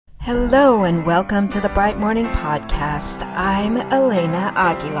Hello and welcome to the Bright Morning Podcast. I'm Elena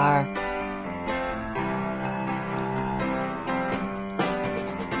Aguilar.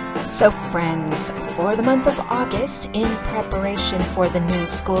 So friends, for the month of August, in preparation for the new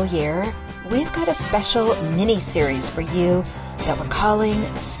school year, we've got a special mini-series for you that we're calling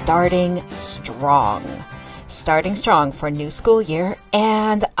Starting Strong. Starting strong for a new school year,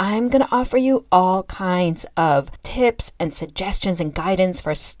 and I'm going to offer you all kinds of tips and suggestions and guidance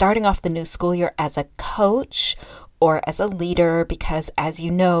for starting off the new school year as a coach or as a leader, because as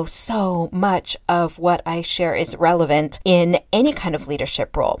you know, so much of what I share is relevant in any kind of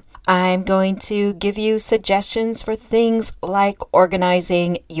leadership role. I'm going to give you suggestions for things like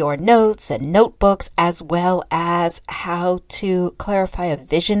organizing your notes and notebooks, as well as how to clarify a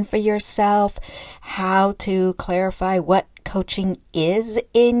vision for yourself, how to clarify what coaching is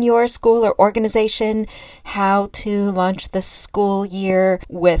in your school or organization, how to launch the school year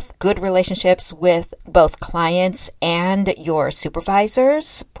with good relationships with both clients and your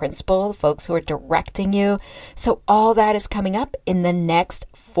supervisors, principal, folks who are directing you. So all that is coming up in the next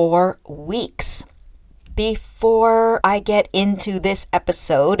 4 weeks. Before I get into this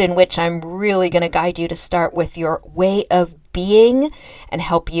episode, in which I'm really going to guide you to start with your way of being and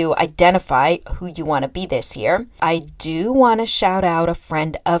help you identify who you want to be this year, I do want to shout out a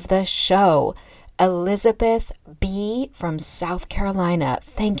friend of the show, Elizabeth B. from South Carolina.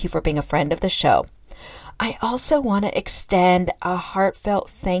 Thank you for being a friend of the show. I also want to extend a heartfelt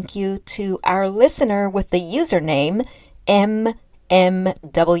thank you to our listener with the username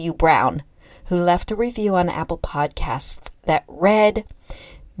MMW Brown, who left a review on Apple Podcasts that read,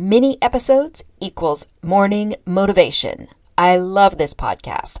 "Mini episodes equals morning motivation. I love this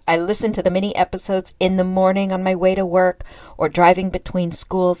podcast. I listen to the mini episodes in the morning on my way to work or driving between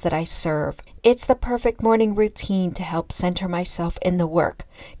schools that I serve. It's the perfect morning routine to help center myself in the work,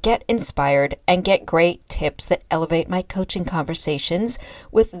 get inspired, and get great tips that elevate my coaching conversations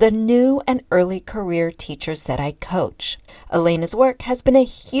with the new and early career teachers that I coach. Elena's work has been a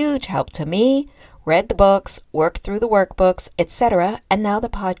huge help to me. Read the books, worked through the workbooks, etc. And now the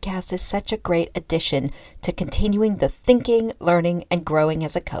podcast is such a great addition to continuing the thinking, learning, and growing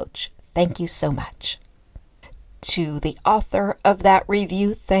as a coach. Thank you so much." To the author of that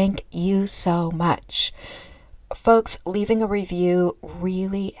review, thank you so much. Folks, leaving a review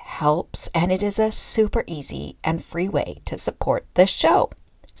really helps, and it is a super easy and free way to support the show.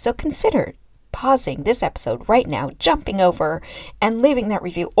 So consider pausing this episode right now, jumping over and leaving that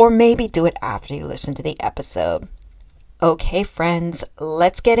review, or maybe do it after you listen to the episode. Okay, friends,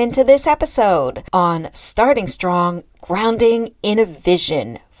 let's get into this episode on starting strong, grounding in a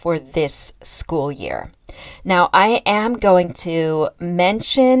vision for this school year. Now, I am going to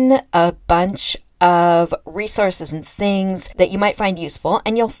mention a bunch of resources and things that you might find useful,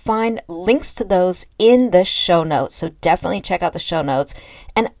 and you'll find links to those in the show notes. So definitely check out the show notes.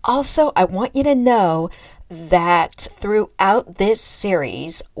 And also, I want you to know that throughout this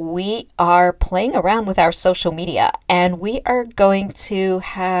series, we are playing around with our social media, and we are going to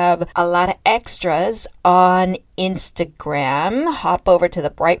have a lot of extras on Instagram. Hop over to the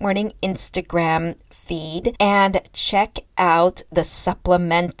Bright Morning Instagram feed and check out the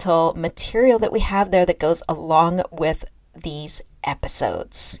supplemental material that we have there that goes along with these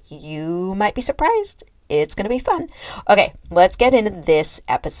episodes. You might be surprised. It's going to be fun. Okay, let's get into this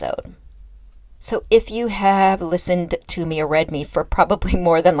episode. So if you have listened to me or read me for probably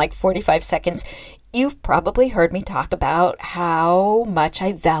more than like 45 seconds, you've probably heard me talk about how much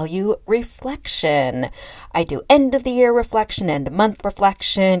I value reflection. I do end of the year reflection, end of month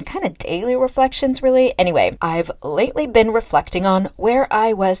reflection, kind of daily reflections really. Anyway, I've lately been reflecting on where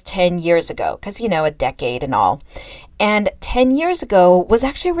I was 10 years ago, because, a decade and all. And 10 years ago was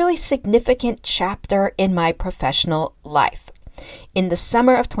actually a really significant chapter in my professional life. In the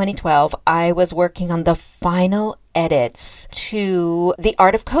summer of 2012, I was working on the final edits to The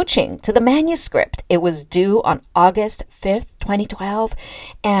Art of Coaching, to the manuscript. It was due on August 5th, 2012,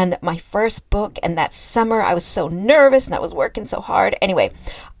 and my first book. And that summer, I was so nervous and I was working so hard. Anyway,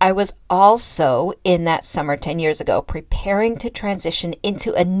 I was also in that summer 10 years ago preparing to transition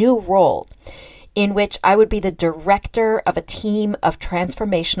into a new role in which I would be the director of a team of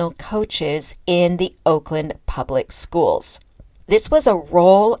transformational coaches in the Oakland Public Schools. This was a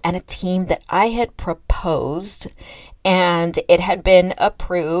role and a team that I had proposed, and it had been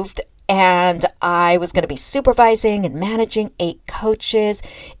approved, and I was going to be supervising and managing 8 coaches.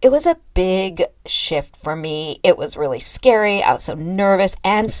 It was a big shift for me. It was really scary. I was so nervous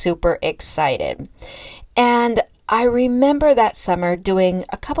and super excited. And I remember that summer doing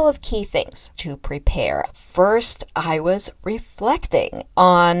a couple of key things to prepare. First, I was reflecting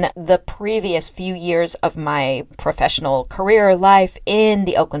on the previous few years of my professional career life in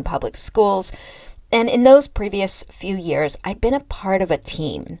the Oakland Public Schools. And in those previous few years, I'd been a part of a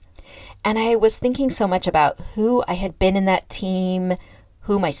team. And I was thinking so much about who I had been in that team,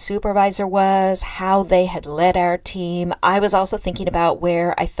 who my supervisor was, how they had led our team. I was also thinking about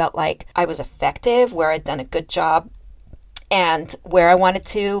where I felt like I was effective, where I'd done a good job, and where I wanted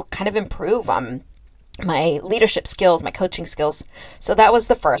to kind of improve on my leadership skills, my coaching skills. So that was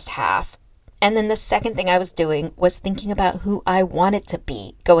the first half. And then the second thing I was doing was thinking about who I wanted to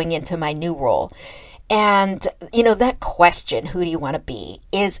be going into my new role. And, that question, who do you want to be,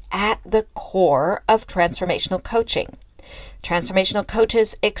 is at the core of transformational coaching. Transformational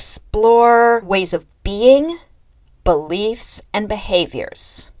coaches explore ways of being, beliefs, and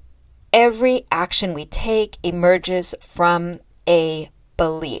behaviors. Every action we take emerges from a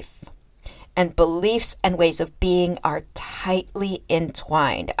belief. And beliefs and ways of being are tightly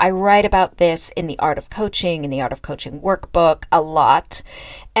entwined. I write about this in the Art of Coaching, in the Art of Coaching workbook a lot.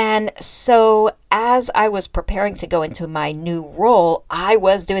 And so as I was preparing to go into my new role, I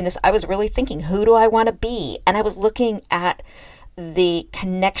was doing this. I was really thinking, who do I want to be? And I was looking at the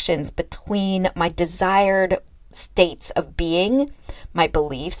connections between my desired states of being, my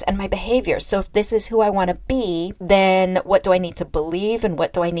beliefs, and my behaviors. So if this is who I want to be, then what do I need to believe and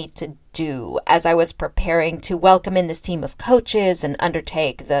what do I need to do as I was preparing to welcome in this team of coaches and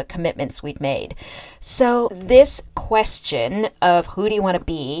undertake the commitments we'd made? So this question of who do you want to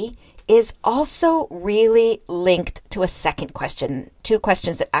be is also really linked to a second question, two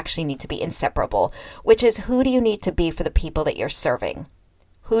questions that actually need to be inseparable, which is who do you need to be for the people that you're serving?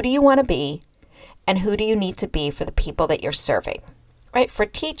 Who do you want to be? And who do you need to be for the people that you're serving? Right? For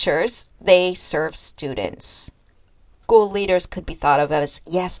teachers, they serve students. School leaders could be thought of as,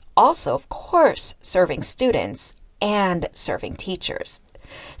 yes, also, of course, serving students and serving teachers.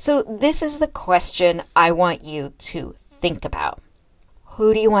 So this is the question I want you to think about.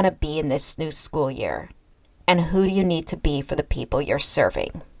 Who do you want to be in this new school year? And who do you need to be for the people you're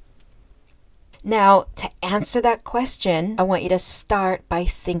serving? Now, to answer that question, I want you to start by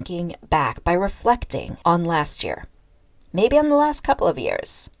thinking back, by reflecting on last year. Maybe on the last couple of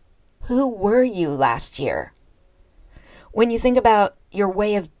years. Who were you last year? When you think about your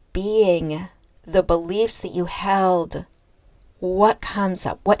way of being, the beliefs that you held, what comes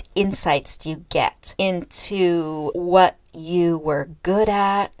up? What insights do you get into what you were good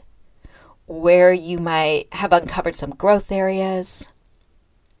at, where you might have uncovered some growth areas?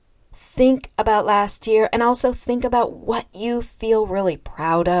 Think about last year and also think about what you feel really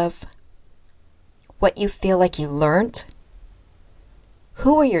proud of, what you feel like you learned.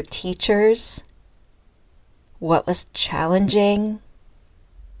 Who were your teachers? What was challenging?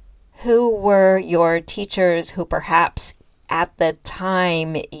 Who were your teachers who perhaps at the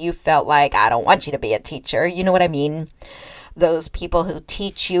time you felt like, I don't want you to be a teacher? You know what I mean? Those people who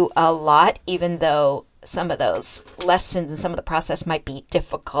teach you a lot, even though some of those lessons and some of the process might be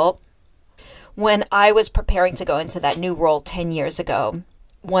difficult. When I was preparing to go into that new role 10 years ago,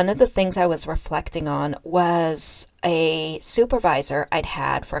 one of the things I was reflecting on was a supervisor I'd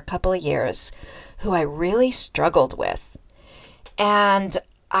had for a couple of years who I really struggled with. And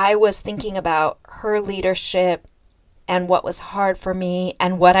I was thinking about her leadership and what was hard for me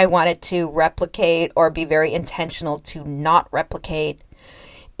and what I wanted to replicate or be very intentional to not replicate.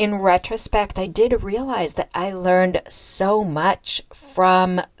 In retrospect, I did realize that I learned so much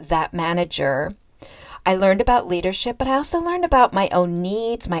from that manager. I learned about leadership, but I also learned about my own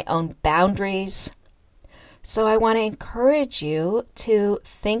needs, my own boundaries. So I want to encourage you to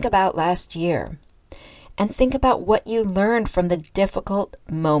think about last year and think about what you learned from the difficult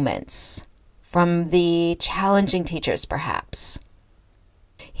moments, from the challenging teachers, perhaps.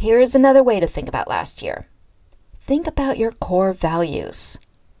 Here's another way to think about last year. Think about your core values.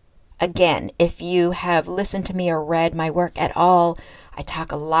 Again, if you have listened to me or read my work at all, I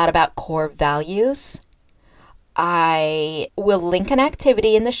talk a lot about core values. I will link an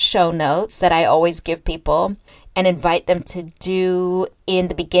activity in the show notes that I always give people and invite them to do in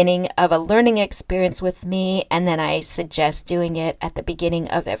the beginning of a learning experience with me. And then I suggest doing it at the beginning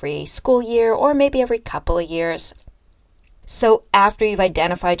of every school year or maybe every couple of years. So after you've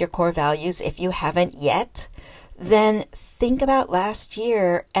identified your core values, if you haven't yet, then think about last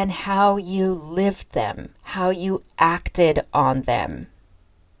year and how you lived them, how you acted on them.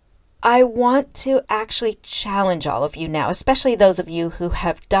 I want to actually challenge all of you now, especially those of you who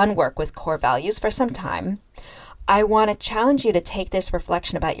have done work with core values for some time. I want to challenge you to take this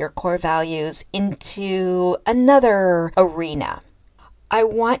reflection about your core values into another arena. I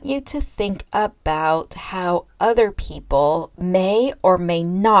want you to think about how other people may or may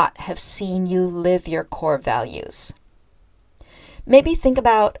not have seen you live your core values. Maybe think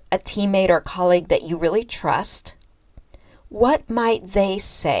about a teammate or colleague that you really trust. What might they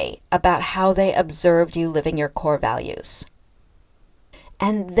say about how they observed you living your core values?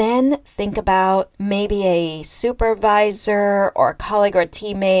 And then think about maybe a supervisor or a colleague or a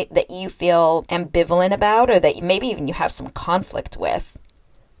teammate that you feel ambivalent about, or that maybe even you have some conflict with.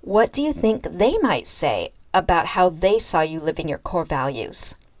 What do you think they might say about how they saw you living your core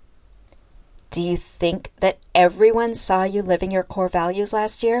values? Do you think that everyone saw you living your core values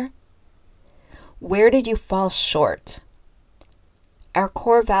last year? Where did you fall short? Our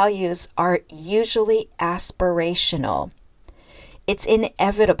core values are usually aspirational. It's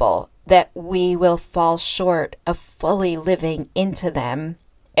inevitable that we will fall short of fully living into them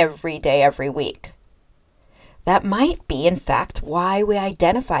every day, every week. That might be, in fact, why we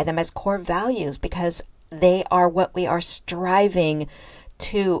identify them as core values, because they are what we are striving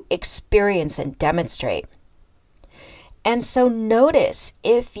to experience and demonstrate. And so notice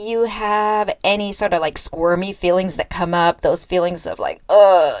if you have any sort of like squirmy feelings that come up, those feelings of like,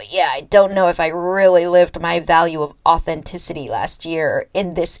 oh yeah, I don't know if I really lived my value of authenticity last year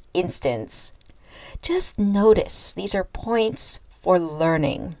in this instance. Just notice these are points for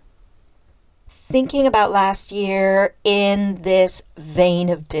learning. Thinking about last year in this vein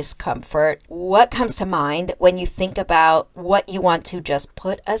of discomfort, what comes to mind when you think about what you want to just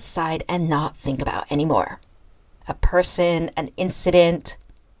put aside and not think about anymore? A person, an incident,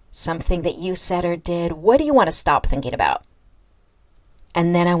 something that you said or did. What do you want to stop thinking about?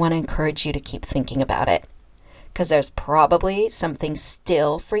 And then I want to encourage you to keep thinking about it, because there's probably something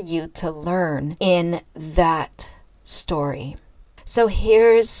still for you to learn in that story. So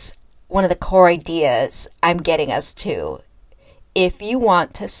here's one of the core ideas I'm getting us to. If you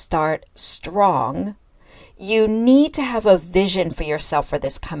want to start strong, you need to have a vision for yourself for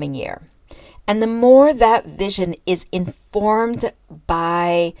this coming year. And the more that vision is informed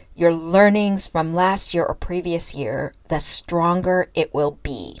by your learnings from last year or previous year, the stronger it will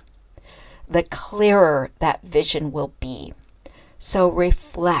be. The clearer that vision will be. So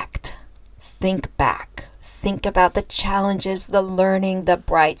reflect, think back, think about the challenges, the learning, the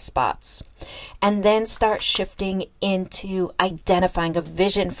bright spots, and then start shifting into identifying a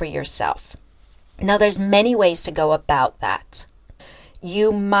vision for yourself. Now, there's many ways to go about that.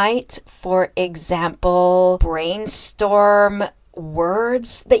 You might, for example, brainstorm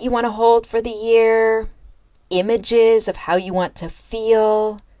words that you want to hold for the year, images of how you want to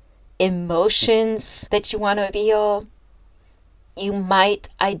feel, emotions that you want to feel. You might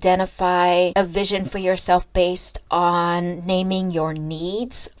identify a vision for yourself based on naming your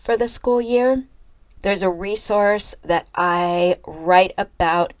needs for the school year. There's a resource that I write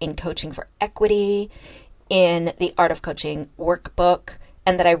about in Coaching for Equity, in the Art of Coaching workbook,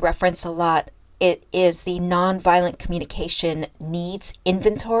 and that I reference a lot. It is the Nonviolent Communication Needs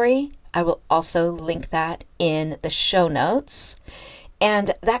Inventory. I will also link that in the show notes.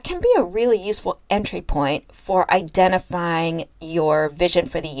 And that can be a really useful entry point for identifying your vision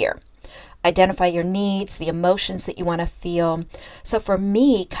for the year. Identify your needs, the emotions that you want to feel. So for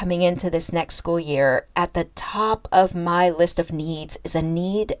me, coming into this next school year, at the top of my list of needs is a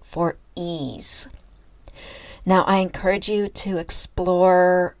need for ease. Now, I encourage you to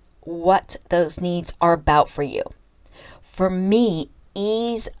explore what those needs are about for you. For me,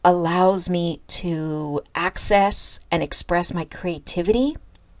 ease allows me to access and express my creativity.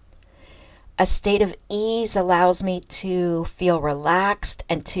 A state of ease allows me to feel relaxed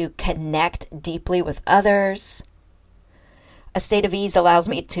and to connect deeply with others. A state of ease allows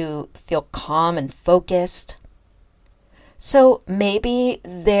me to feel calm and focused. So maybe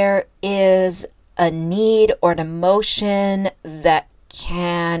there is a need or an emotion that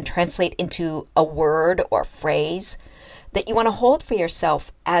can translate into a word or phrase that you want to hold for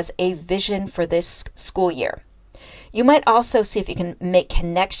yourself as a vision for this school year. You might also see if you can make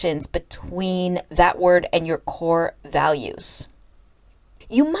connections between that word and your core values.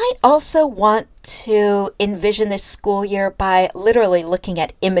 You might also want to envision this school year by literally looking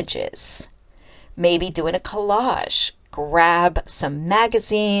at images. Maybe doing a collage. Grab some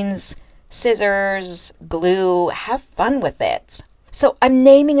magazines, scissors, glue, have fun with it. So I'm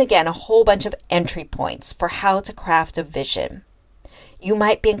naming again a whole bunch of entry points for how to craft a vision. You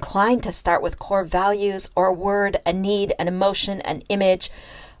might be inclined to start with core values or a word, a need, an emotion, an image,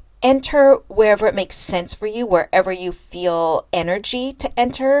 Enter wherever it makes sense for you, wherever you feel energy to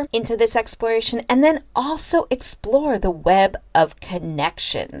enter into this exploration, and then also explore the web of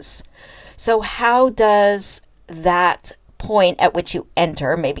connections. So how does that point at which you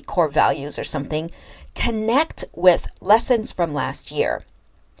enter, maybe core values or something, connect with lessons from last year?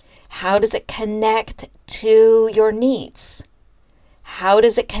 How does it connect to your needs? How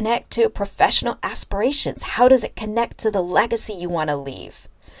does it connect to professional aspirations? How does it connect to the legacy you want to leave?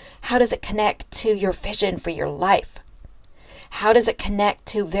 How does it connect to your vision for your life? How does it connect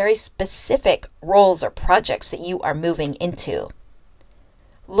to very specific roles or projects that you are moving into?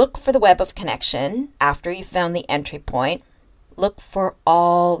 Look for the web of connection after you've found the entry point. Look for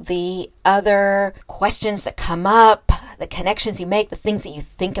all the other questions that come up, the connections you make, the things that you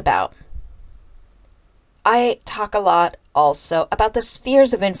think about. I talk a lot also about the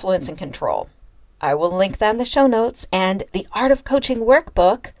spheres of influence and control. I will link that in the show notes, and the Art of Coaching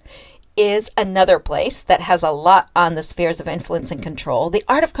workbook is another place that has a lot on the spheres of influence and control. The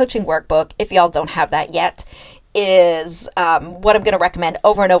Art of Coaching workbook, if y'all don't have that yet, is what I'm going to recommend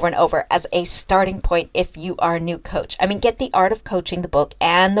over and over and over as a starting point if you are a new coach. I mean, get the Art of Coaching, the book,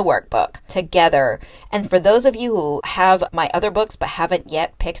 and the workbook together. And for those of you who have my other books but haven't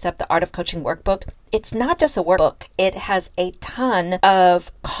yet picked up the Art of Coaching workbook, it's not just a workbook. It has a ton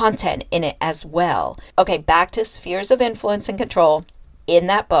of content in it as well. Okay, back to spheres of influence and control. In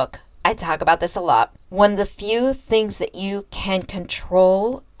that book, I talk about this a lot. One of the few things that you can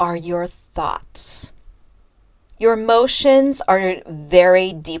control are your thoughts. Your emotions are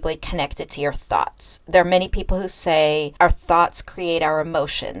very deeply connected to your thoughts. There are many people who say our thoughts create our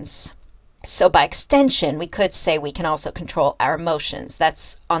emotions. So by extension, we could say we can also control our emotions.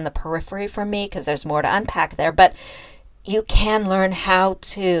 That's on the periphery for me because there's more to unpack there. But you can learn how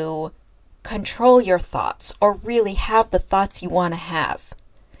to control your thoughts, or really have the thoughts you want to have.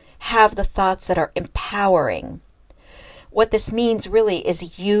 Have the thoughts that are empowering. What this means really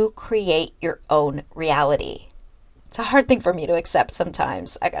is you create your own reality. It's a hard thing for me to accept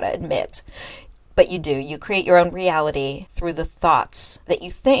sometimes, I gotta admit. But you do. You create your own reality through the thoughts that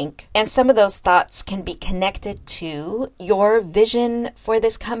you think. And some of those thoughts can be connected to your vision for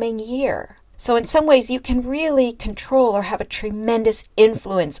this coming year. So in some ways, you can really control or have a tremendous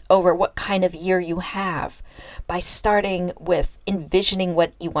influence over what kind of year you have by starting with envisioning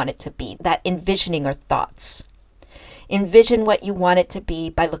what you want it to be, that envisioning or thoughts. Envision what you want it to be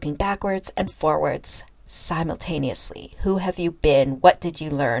by looking backwards and forwards simultaneously. Who have you been? What did you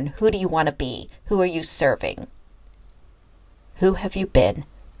learn? Who do you want to be? Who are you serving? Who have you been?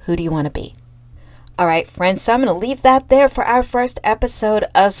 Who do you want to be? All right, friends, so I'm going to leave that there for our first episode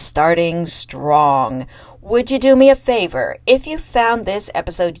of Starting Strong. Would you do me a favor? If you found this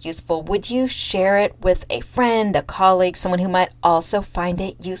episode useful, would you share it with a friend, a colleague, someone who might also find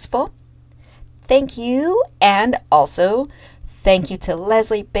it useful? Thank you. And also, thank you to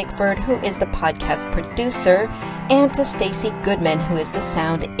Leslie Bickford, who is the podcast producer, and to Stacy Goodman, who is the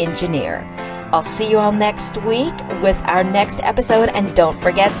sound engineer. I'll see you all next week with our next episode, and don't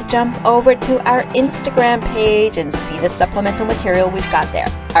forget to jump over to our Instagram page and see the supplemental material we've got there.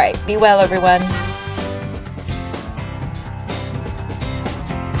 All right, be well, everyone.